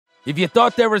If you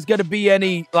thought there was going to be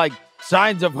any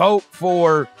signs of hope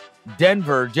for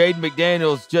Denver, Jaden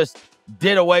McDaniels just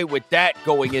did away with that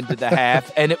going into the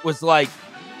half. And it was like,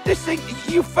 this thing,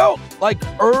 you felt like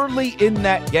early in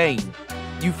that game,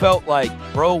 you felt like,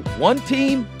 bro, one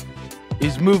team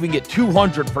is moving at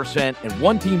 200% and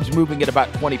one team's moving at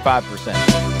about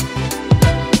 25%.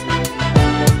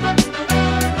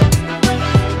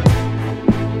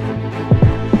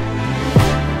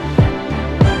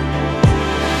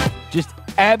 Just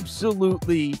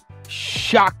absolutely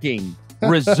shocking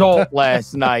result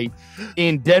last night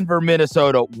in Denver,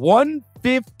 Minnesota.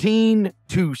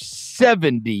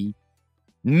 115-70.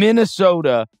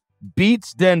 Minnesota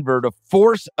beats Denver to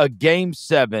force a Game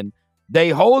 7.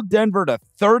 They hold Denver to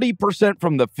 30%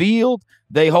 from the field.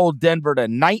 They hold Denver to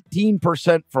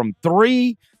 19% from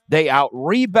three. They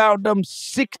out-rebound them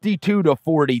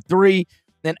 62-43.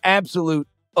 An absolute,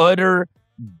 utter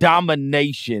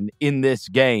domination in this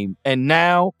game. And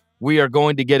now we are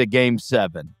going to get a Game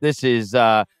 7. This is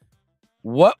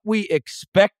what we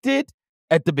expected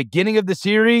at the beginning of the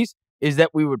series, is that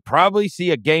we would probably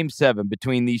see a Game 7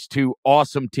 between these two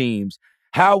awesome teams.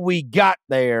 How we got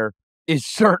there is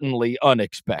certainly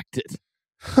unexpected.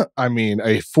 I mean,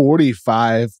 a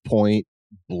 45-point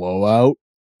blowout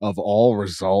of all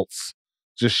results.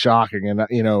 Just shocking. And,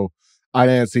 I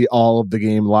didn't see all of the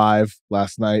game live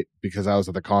last night because I was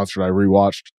at the concert. I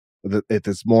rewatched it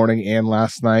this morning and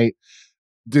last night.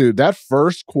 Dude, that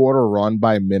first quarter run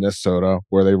by Minnesota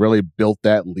where they really built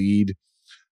that lead,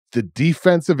 the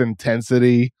defensive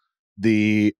intensity,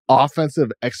 the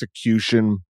offensive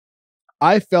execution,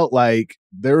 I felt like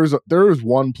there was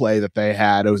one play that they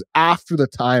had. It was after the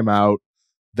timeout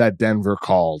that Denver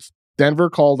called. Denver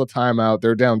called a timeout.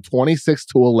 They're down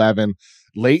 26-11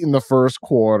 late in the first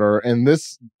quarter. And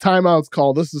this timeout's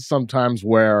called. This is sometimes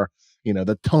where,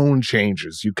 the tone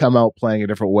changes. You come out playing a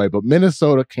different way. But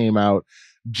Minnesota came out.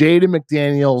 Jaden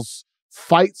McDaniels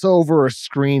fights over a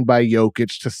screen by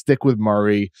Jokic to stick with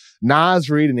Murray. Naz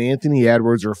Reid and Anthony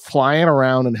Edwards are flying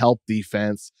around and help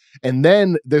defense. And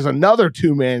then there's another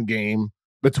two-man game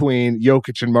between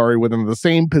Jokic and Murray within the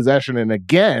same possession. And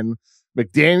again,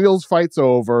 McDaniels fights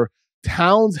over.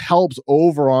 Towns helps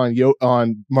over on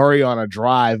Murray on a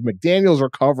drive. McDaniels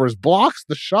recovers, blocks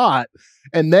the shot,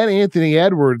 and then Anthony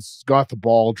Edwards got the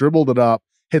ball, dribbled it up,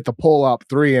 hit the pull-up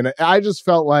three. And I just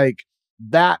felt like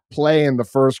that play in the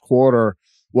first quarter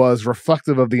was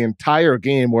reflective of the entire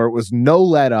game, where it was no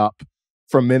let up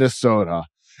from Minnesota.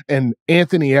 And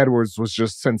Anthony Edwards was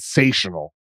just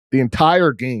sensational the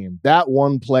entire game. That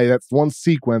one play, that's one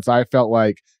sequence, I felt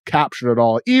like captured it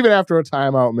all. Even after a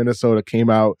timeout, Minnesota came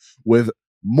out with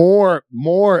more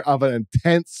of an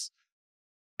intense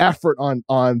effort on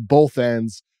both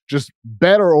ends. Just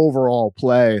better overall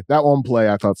play. That one play,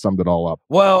 I thought, summed it all up.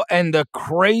 Well, and the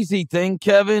crazy thing,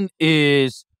 Kevin,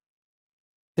 is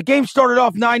the game started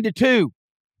off 9-2.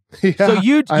 Yeah, so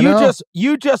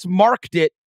you just marked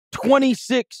it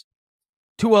 26-11.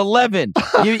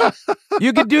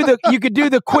 You could do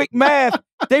the quick math.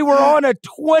 They were on a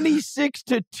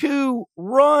 26-2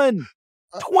 run.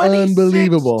 26-2.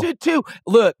 Unbelievable.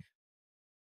 Look,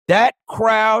 that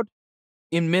crowd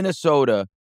in Minnesota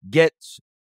gets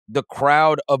the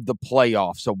crowd of the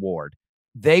playoffs award.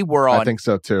 They were on, I think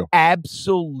so too,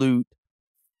 absolute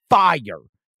fire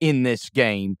in this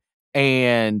game,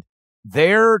 and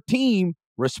their team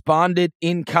responded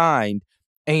in kind.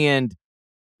 And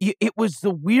it was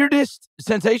the weirdest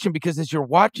sensation, because as you're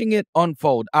watching it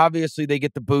unfold, obviously they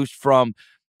get the boost from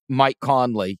Mike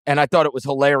Conley. And I thought it was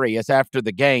hilarious after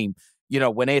the game,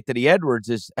 when Anthony Edwards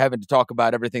is having to talk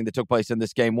about everything that took place in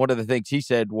this game. One of the things he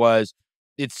said was,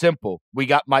 it's simple. We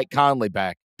got Mike Conley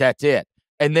back. That's it.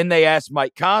 And then they asked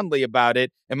Mike Conley about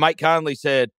it. And Mike Conley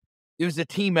said, it was a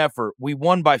team effort. We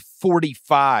won by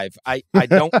 45. I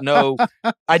don't know.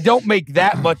 I don't make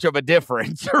that much of a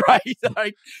difference, right?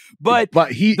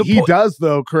 But he does,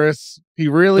 though, Chris. He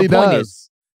really does.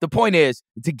 The point is,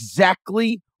 it's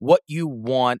exactly what you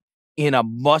want in a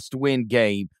must-win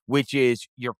game, which is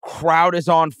your crowd is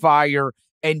on fire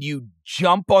and you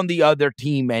jump on the other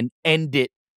team and end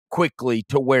it quickly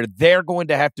to where they're going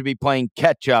to have to be playing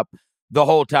catch-up the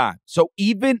whole time. So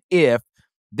even if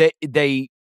they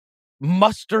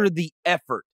muster the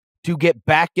effort to get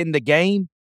back in the game,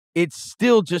 it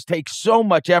still just takes so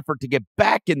much effort to get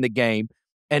back in the game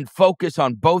and focus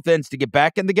on both ends to get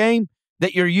back in the game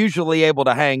that you're usually able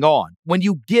to hang on. When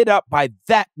you get up by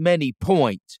that many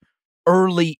points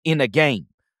early in a game,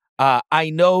 I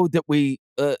know that we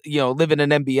live in an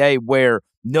NBA where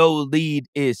no lead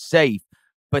is safe,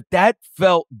 but that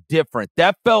felt different.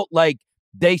 That felt like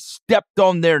they stepped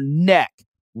on their neck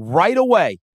right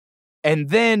away And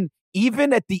then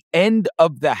even at the end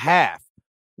of the half,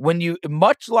 when you,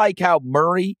 much like how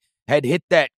Murray had hit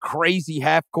that crazy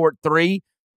half-court three,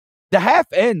 the half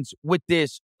ends with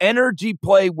this energy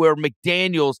play where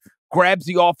McDaniels grabs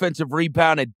the offensive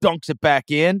rebound and dunks it back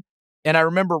in. And I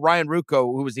remember Ryan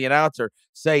Rucco, who was the announcer,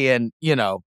 saying,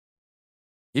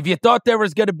 if you thought there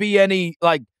was going to be any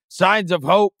signs of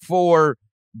hope for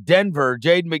Denver,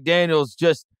 Jaden McDaniels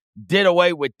just did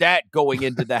away with that going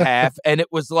into the half. And it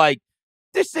was like,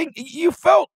 this thing, you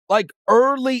felt like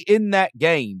early in that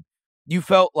game, you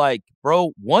felt like,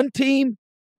 bro, one team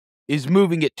is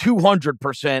moving at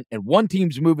 200% and one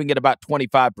team's moving at about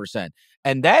 25%.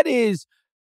 And that is,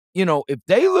 if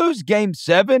they lose game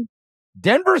 7,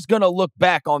 Denver's going to look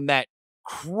back on that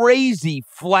crazy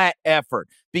flat effort,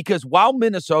 because while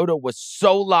Minnesota was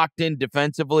so locked in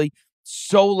defensively,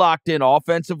 so locked in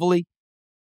offensively,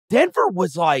 Denver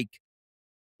was like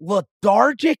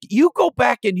lethargic. You go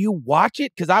back and you watch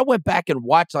it, because I went back and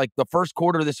watched the first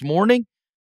quarter this morning.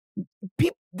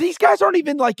 These guys aren't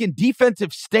even in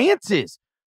defensive stances.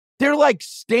 They're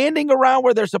standing around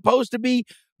where they're supposed to be.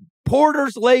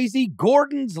 Porter's lazy.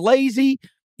 Gordon's lazy.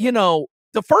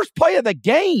 The first play of the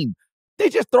game, they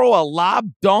just throw a lob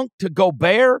dunk to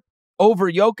Gobert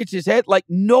over Jokic's head.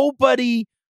 Nobody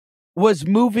was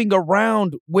moving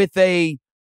around with a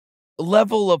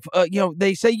level of,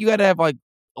 they say you got to have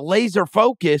laser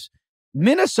focus.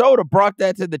 Minnesota brought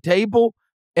that to the table,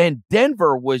 and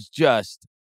Denver was just,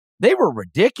 they were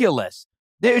ridiculous.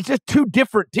 There's just two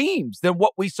different teams than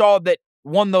what we saw that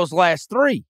won those last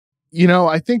 3.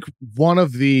 I think one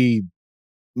of the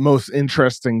most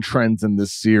interesting trends in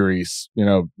this series,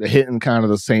 hitting kind of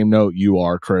the same note you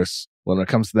are, Chris, when it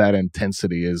comes to that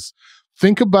intensity, is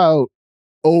think about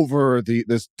over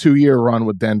this 2-year run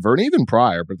with Denver, and even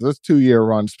prior, but this 2-year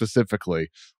run specifically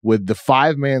with the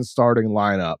 5-man starting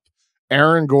lineup: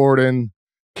 Aaron Gordon,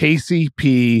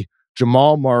 KCP,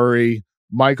 Jamal Murray,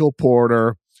 Michael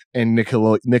Porter, and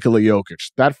Nikola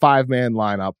Jokic. That 5-man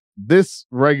lineup this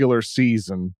regular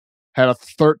season had a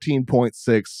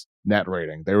 13.6 net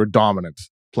rating. They were dominant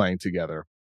playing together.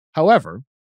 However,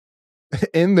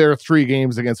 in their 3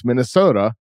 games against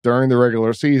Minnesota during the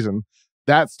regular season,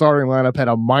 that starting lineup had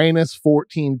a minus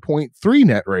 14.3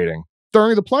 net rating.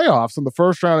 During the playoffs in the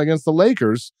first round against the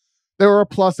Lakers, they were a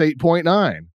plus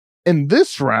 8.9. In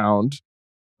this round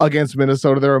against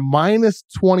Minnesota, they're a minus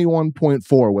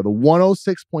 21.4 with a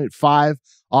 106.5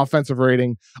 offensive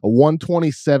rating, a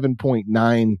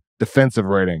 127.9 defensive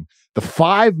rating. The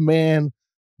 5-man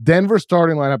Denver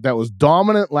starting lineup that was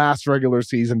dominant last regular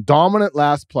season, dominant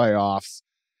last playoffs,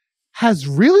 has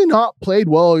really not played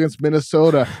well against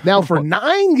Minnesota now for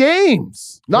 9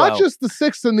 games. Not just the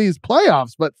 6 in these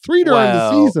playoffs, but 3 during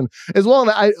the season as well.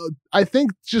 And I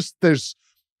think just there's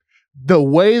the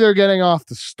way they're getting off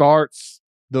the starts,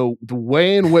 the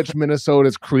way in which Minnesota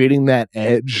is creating that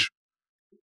edge.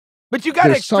 But you got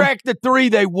to extract the 3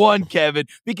 they won, Kevin,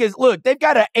 because look, they've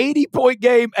got an 80-point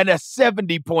game and a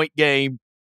 70-point game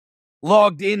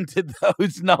logged into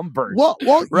those numbers. Well,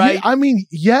 right?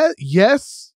 Yeah,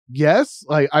 yes.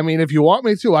 If you want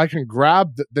me to, I can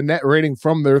grab the net rating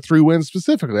from their 3 wins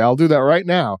specifically. I'll do that right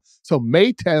now. So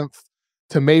May 10th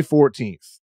to May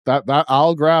 14th. That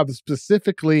I'll grab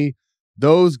specifically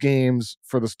those games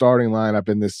for the starting lineup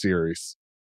in this series.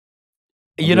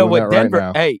 You know what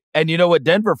Denver, and you know what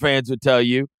Denver fans would tell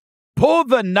you? Pull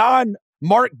the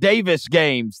non-Mark Davis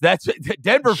games. That's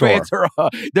Denver fans are.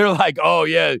 They're like, oh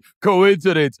yeah,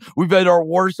 coincidence. We've had our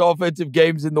worst offensive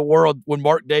games in the world when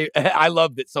Mark Davis. I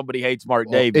love that somebody hates Mark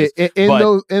Davis.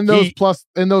 In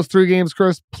those 3 games,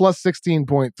 Chris, plus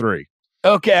 16.3.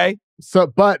 Okay. So,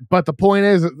 but the point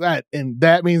is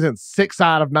that means in 6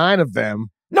 out of 9 of them.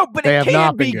 No, but it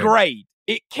can be great.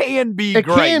 It can be great. It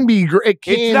can be great.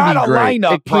 It's not a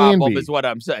lineup problem, is what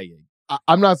I'm saying.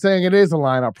 I'm not saying it is a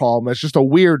lineup problem. It's just a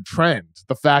weird trend.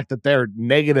 The fact that they're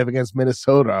negative against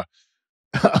Minnesota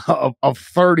of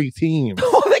 30 teams.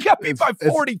 Well, they got beat by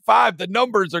 45. The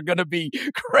numbers are going to be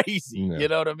crazy. Yeah. You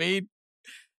know what I mean?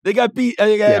 They got beat.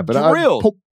 They got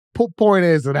drilled. Point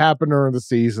is, it happened during the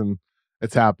season.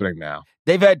 It's happening now.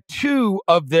 They've had 2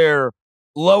 of their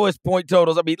lowest point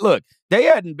totals. I mean, look, they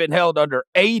hadn't been held under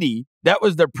 80. That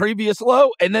was their previous low,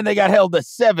 and then they got held to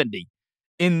 70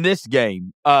 in this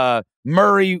game.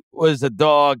 Murray was a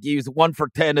dog. He was 1 for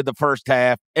 10 in the first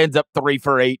half, ends up 3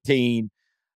 for 18.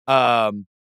 And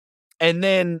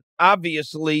then,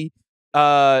 obviously,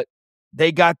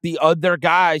 they got the other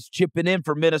guys chipping in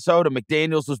for Minnesota.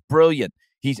 McDaniels was brilliant.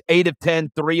 He's 8 of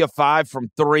 10, 3 of 5 from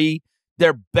 3.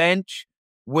 Their bench,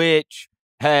 which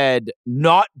had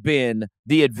not been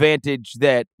the advantage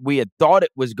that we had thought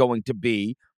it was going to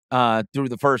be, through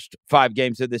the first 5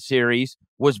 games of the series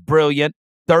was brilliant.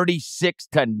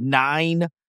 36-9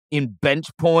 in bench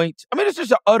points. I mean, it's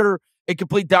just an utter and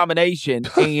complete domination.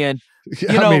 And,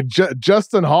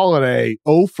 Justin Holiday,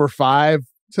 0 for 5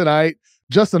 tonight.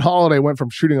 Justin Holiday went from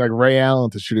shooting like Ray Allen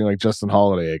to shooting like Justin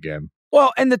Holiday again.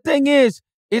 Well, and the thing is,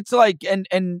 it's like,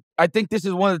 and I think this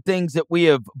is one of the things that we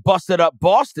have busted up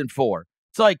Boston for.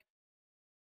 It's like,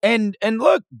 and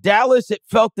look, Dallas, it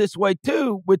felt this way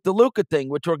too with the Luka thing,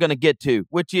 which we're going to get to,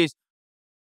 which is,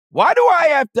 why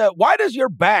does your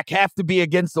back have to be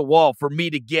against the wall for me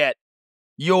to get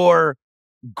your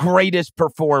greatest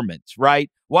performance, right?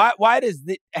 Why does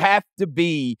it have to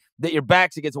be that your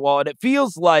back's against the wall? And it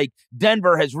feels like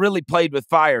Denver has really played with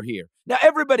fire here. Now,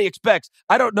 everybody expects,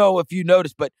 I don't know if you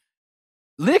noticed, but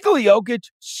Nikola Jokic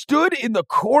stood in the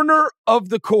corner of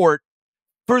the court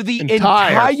for the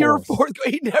entire fourth.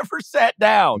 He never sat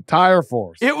down. Entire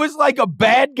force. It was like a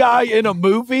bad guy in a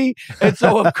movie. And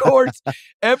so, of course,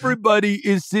 everybody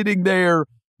is sitting there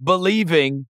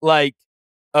believing, like,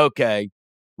 okay,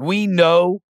 we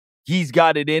know he's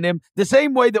got it in him. The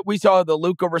same way that we saw the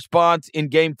Luka response in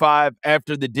Game 5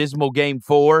 after the dismal Game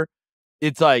 4.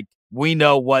 It's like, we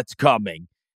know what's coming.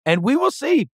 And we will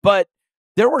see. But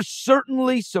there were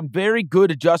certainly some very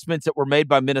good adjustments that were made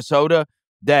by Minnesota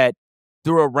that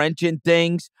threw a wrench in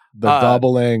things. The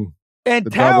doubling. And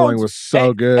the Towns, doubling was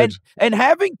so good. And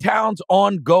having Towns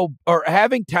on Jokic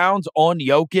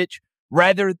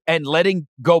and letting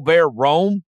Gobert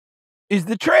roam is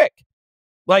the trick.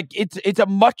 Like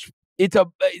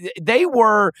they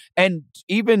were, and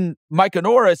even Mike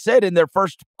Onora said in their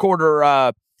first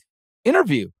quarter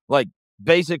interview, like,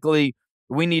 basically,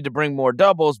 we need to bring more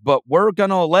doubles, but we're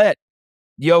going to let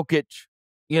Jokic,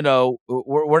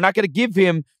 we're not going to give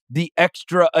him the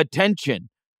extra attention,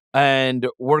 and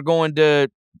we're going to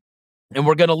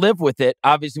live with it.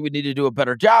 Obviously, we need to do a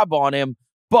better job on him,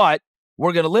 but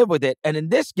we're going to live with it. And in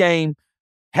this game,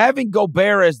 having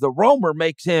Gobert as the roamer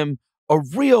makes him a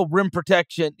real rim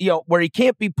protection, where he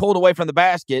can't be pulled away from the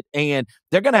basket, and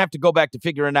they're going to have to go back to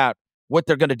figuring out what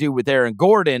they're going to do with Aaron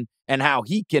Gordon and how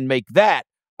he can make that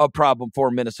a problem for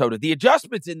Minnesota. The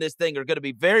adjustments in this thing are going to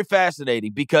be very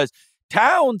fascinating because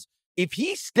Towns, if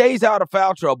he stays out of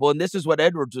foul trouble, and this is what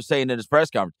Edwards was saying in his press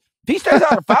conference, if he stays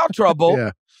out of foul trouble,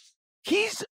 yeah.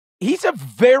 he's a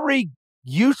very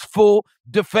useful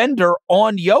defender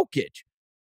on Jokic.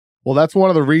 Well, that's one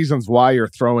of the reasons why you're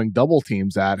throwing double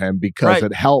teams at him, because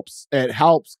it helps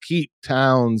keep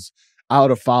Towns out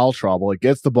of foul trouble. It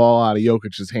gets the ball out of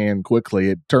Jokic's hand quickly.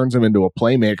 It turns him into a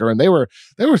playmaker. And they were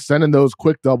sending those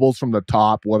quick doubles from the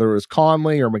top, whether it was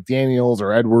Conley or McDaniels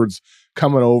or Edwards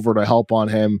coming over to help on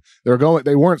him.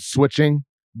 They weren't switching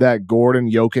that Gordon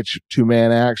Jokic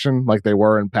 2-man action like they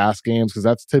were in past games, because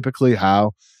that's typically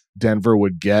how Denver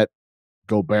would get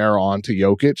Gobert onto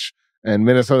Jokic. And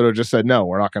Minnesota just said, no,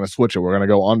 we're not going to switch it. We're going to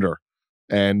go under.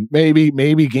 And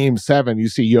maybe Game 7, you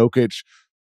see Jokic,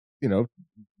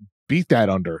 beat that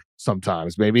under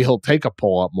sometimes. Maybe he'll take a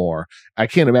pull-up more. I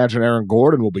can't imagine Aaron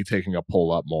Gordon will be taking a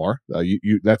pull-up more.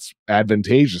 That's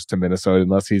advantageous to Minnesota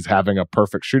unless he's having a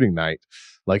perfect shooting night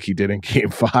like he did in Game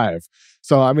 5.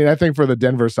 So, I mean, I think for the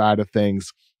Denver side of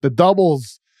things, the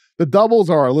doubles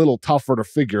are a little tougher to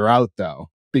figure out, though,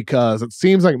 because it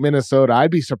seems like Minnesota,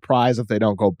 I'd be surprised if they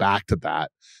don't go back to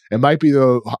that. It might be,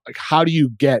 though, how do you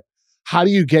get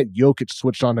Jokic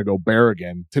switched on to Gobert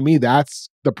again? To me, that's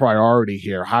the priority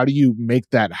here. How do you make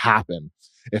that happen?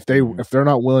 If they're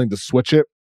not willing to switch it,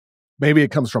 maybe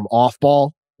it comes from off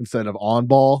ball instead of on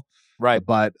ball. Right.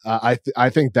 But I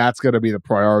think that's going to be the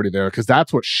priority there, because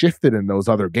that's what shifted in those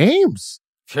other games.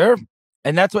 Sure.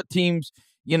 And that's what teams,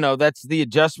 that's the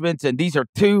adjustments. And these are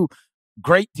two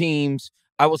great teams.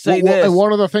 I will say this. And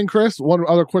one other thing, Chris, one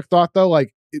other quick thought, though,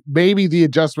 like maybe the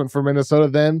adjustment for Minnesota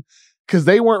then, because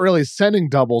they weren't really sending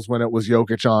doubles when it was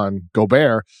Jokic on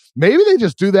Gobert. Maybe they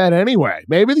just do that anyway.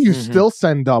 Maybe you still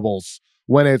send doubles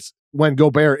when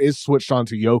Gobert is switched on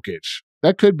to Jokic.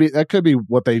 That could be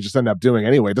what they just end up doing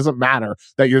anyway. It doesn't matter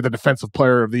that you're the defensive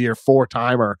player of the year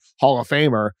 4-timer Hall of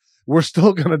Famer. We're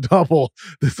still going to double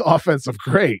this offensive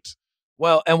great.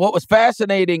 Well, and what was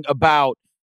fascinating about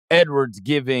Edwards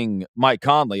giving Mike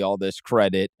Conley all this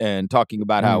credit and talking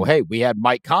about how, hey, we had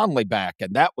Mike Conley back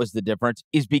and that was the difference,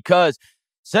 is because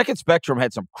Second Spectrum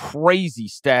had some crazy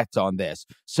stats on this.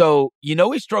 So,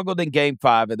 he struggled in Game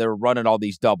 5 and they were running all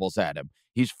these doubles at him.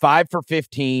 He's 5 for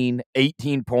 15,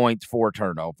 18 points, 4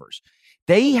 turnovers.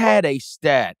 They had a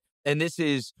stat, and this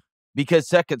is because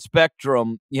Second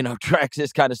Spectrum, tracks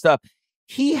this kind of stuff.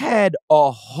 He had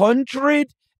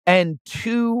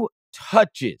 102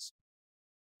 touches.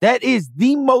 That is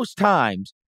the most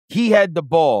times he had the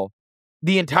ball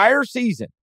the entire season,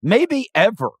 maybe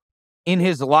ever in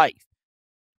his life.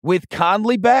 With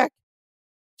Conley back,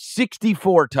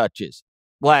 64 touches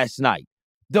last night.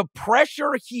 The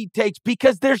pressure he takes,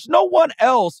 because there's no one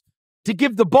else to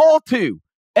give the ball to.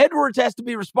 Edwards has to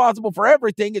be responsible for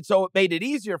everything, and so it made it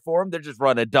easier for him. They're just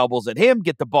running doubles at him,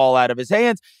 get the ball out of his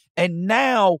hands. And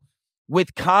now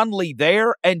with Conley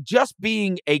there and just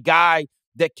being a guy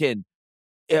that can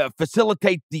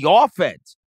facilitate the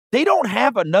offense, they don't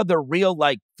have another real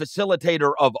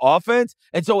facilitator of offense.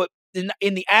 And so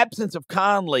in the absence of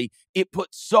Conley, it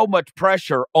puts so much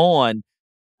pressure on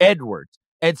Edwards.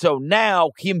 And so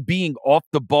now him being off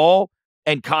the ball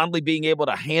and Conley being able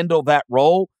to handle that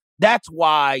role, that's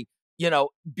why,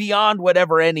 beyond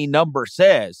whatever any number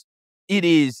says, it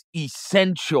is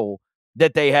essential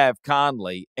that they have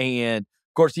Conley. And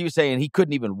of course, he was saying he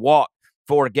couldn't even walk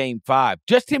for game 5.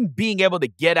 Just him being able to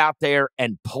get out there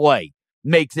and play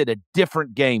makes it a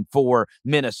different game for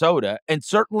Minnesota, and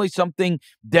certainly something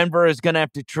Denver is going to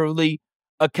have to truly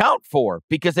account for,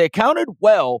 because they accounted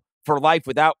well for life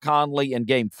without Conley in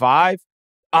game 5.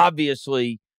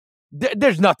 Obviously,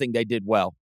 there's nothing they did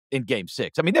well in game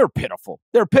 6. I mean, they were pitiful.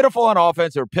 They're pitiful on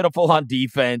offense. They're pitiful on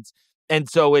defense. And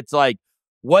so it's like,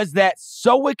 was that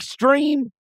so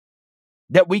extreme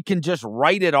that we can just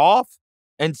write it off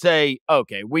and say,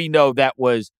 okay, we know that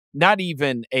was not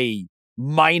even a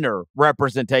minor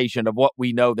representation of what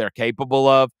we know they're capable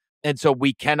of, and so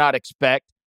we cannot expect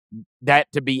that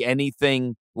to be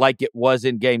anything like it was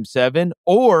in game 7?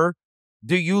 Or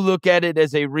do you look at it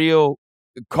as a real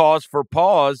cause for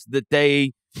pause that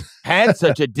they had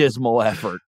such a dismal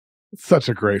effort? Such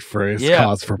a great phrase,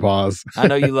 cause for pause. I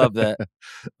know you love that.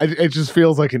 It just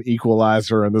feels like an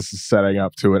equalizer, and this is setting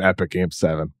up to an epic game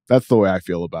 7. That's the way I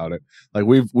feel about it. Like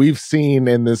we've seen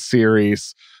in this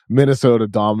series Minnesota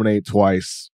dominate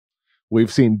twice.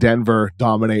 We've seen Denver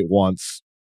dominate once.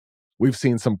 We've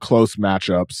seen some close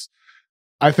matchups.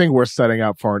 I think we're setting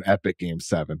up for an epic game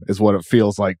 7 is what it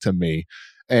feels like to me.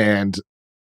 And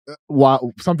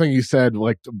while something you said,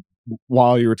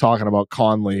 while you were talking about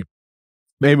Conley,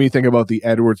 made me think about the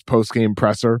Edwards post-game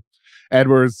presser.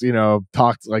 Edwards,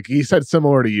 talked, he said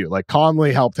similar to you.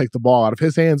 Conley helped take the ball out of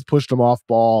his hands, pushed him off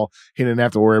ball. He didn't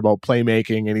have to worry about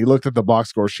playmaking. And he looked at the box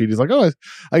score sheet. He's like, oh,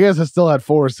 I guess I still had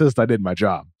 4 assists. I did my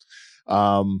job.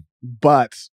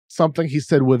 But something he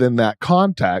said within that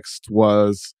context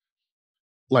was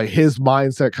his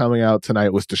mindset coming out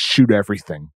tonight was to shoot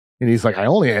everything. And he's like, I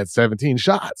only had 17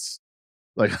 shots.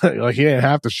 He didn't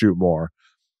have to shoot more.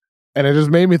 And it just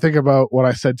made me think about what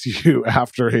I said to you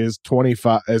after his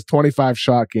 25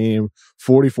 shot game,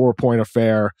 44-point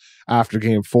affair after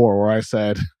game 4, where I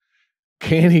said,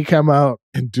 can he come out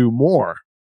and do more?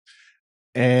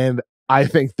 And I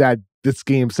think that this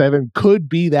game 7 could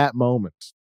be that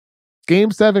moment.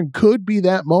 Game 7 could be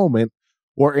that moment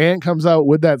where Ant comes out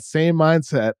with that same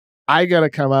mindset. I got to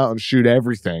come out and shoot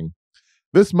everything.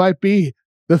 This might be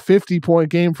the 50-point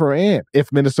game for Ant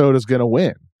if Minnesota's going to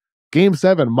win. Game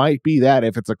 7 might be that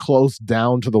if it's a close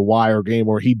down to the wire game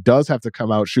where he does have to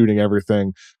come out shooting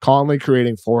everything. Conley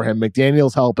creating for him.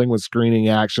 McDaniels helping with screening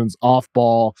actions, off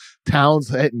ball. Towns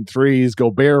hitting threes.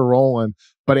 Gobert rolling.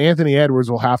 But Anthony Edwards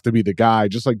will have to be the guy,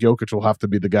 just like Jokic will have to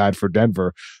be the guy for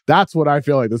Denver. That's what I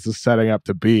feel like this is setting up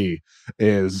to be,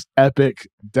 is epic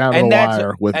down the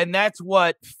wire. And that's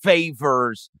what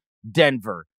favors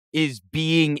Denver, is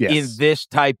being in this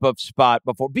type of spot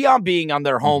before. Beyond being on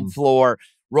their home floor,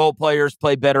 role players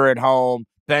play better at home.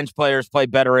 Bench players play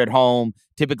better at home.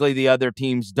 Typically, the other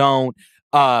teams don't.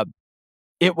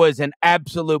 It was an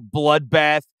absolute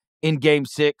bloodbath in Game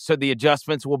 6, so the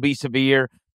adjustments will be severe.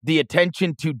 The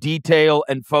attention to detail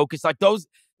and focus,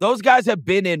 those guys have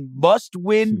been in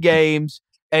must-win games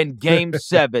and Game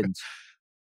 7s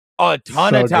a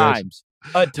ton of times.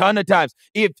 A ton of times.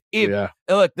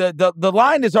 Look, the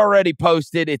line is already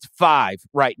posted. It's 5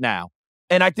 right now,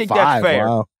 and I think that's fair.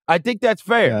 Wow. I think that's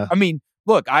fair. Yeah. I mean,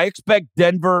 look, I expect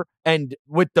Denver, and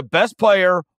with the best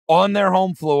player on their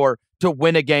home floor, to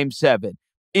win a Game 7.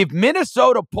 If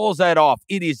Minnesota pulls that off,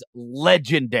 it is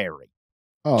legendary.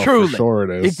 Oh, truly, for sure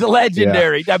it is. It's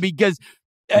legendary. I mean, because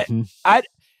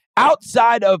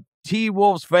outside of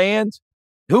T-Wolves fans,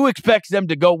 who expects them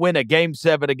to go win a Game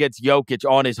 7 against Jokic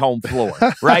on his home floor,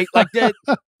 right? The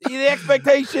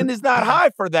expectation is not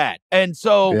high for that. And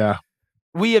so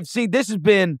we have seen, this has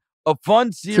been a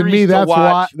fun series to me.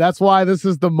 That's why this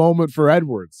is the moment for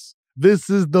Edwards.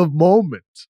 This is the moment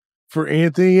for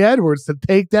Anthony Edwards to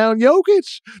take down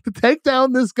Jokic, to take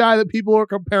down this guy that people are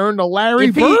comparing to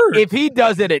Larry Bird. If he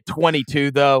does it at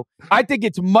 22, though, I think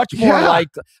it's much more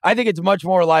likely. I think it's much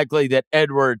more likely that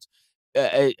Edwards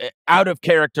out of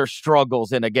character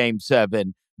struggles in a game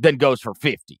 7 than goes for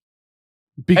 50.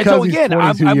 Because so again,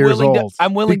 he's 22 years old.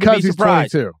 I'm willing because to be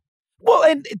surprised. He's 22. Well,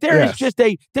 and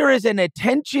there is an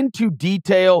attention to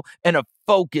detail and a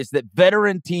focus that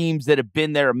veteran teams that have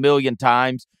been there a million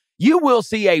times, you will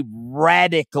see a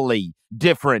radically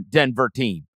different Denver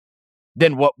team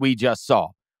than what we just saw.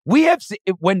 We have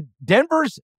when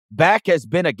Denver's back has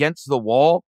been against the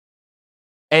wall,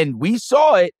 and we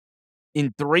saw it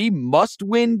in 3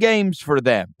 must-win games for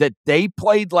them, that they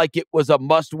played like it was a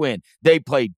must-win. They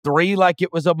played 3 like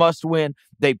it was a must-win.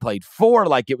 They played 4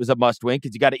 like it was a must-win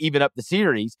because you got to even up the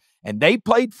series. And they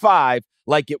played 5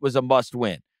 like it was a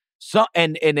must-win. So,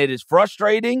 and it is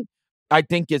frustrating, I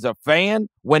think, as a fan,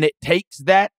 when it takes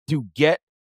that to get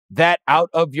that out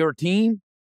of your team.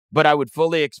 But I would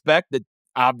fully expect that,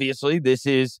 obviously, this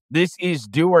is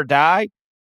do or die.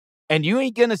 And you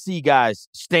ain't going to see guys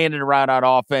standing around on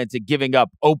offense and giving up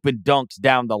open dunks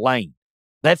down the lane.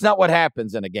 That's not what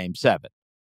happens in a game 7.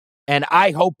 And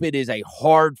I hope it is a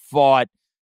hard-fought,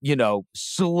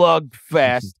 slug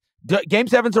fest. Game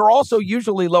 7s are also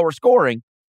usually lower scoring,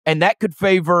 and that could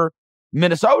favor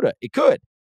Minnesota. It could.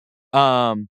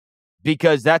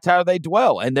 Because that's how they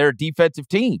dwell, and they're a defensive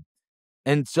team.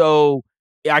 And so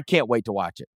I can't wait to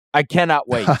watch it. I cannot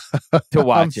wait to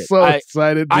watch it. I'm so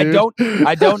excited, dude.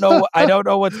 I don't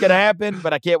know what's going to happen,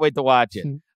 but I can't wait to watch it.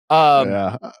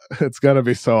 Yeah, it's going to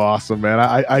be so awesome, man.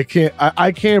 I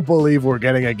can't believe we're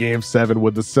getting a game 7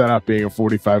 with the setup being a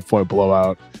 45-point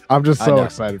blowout. I'm just so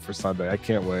excited for Sunday. I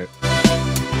can't wait.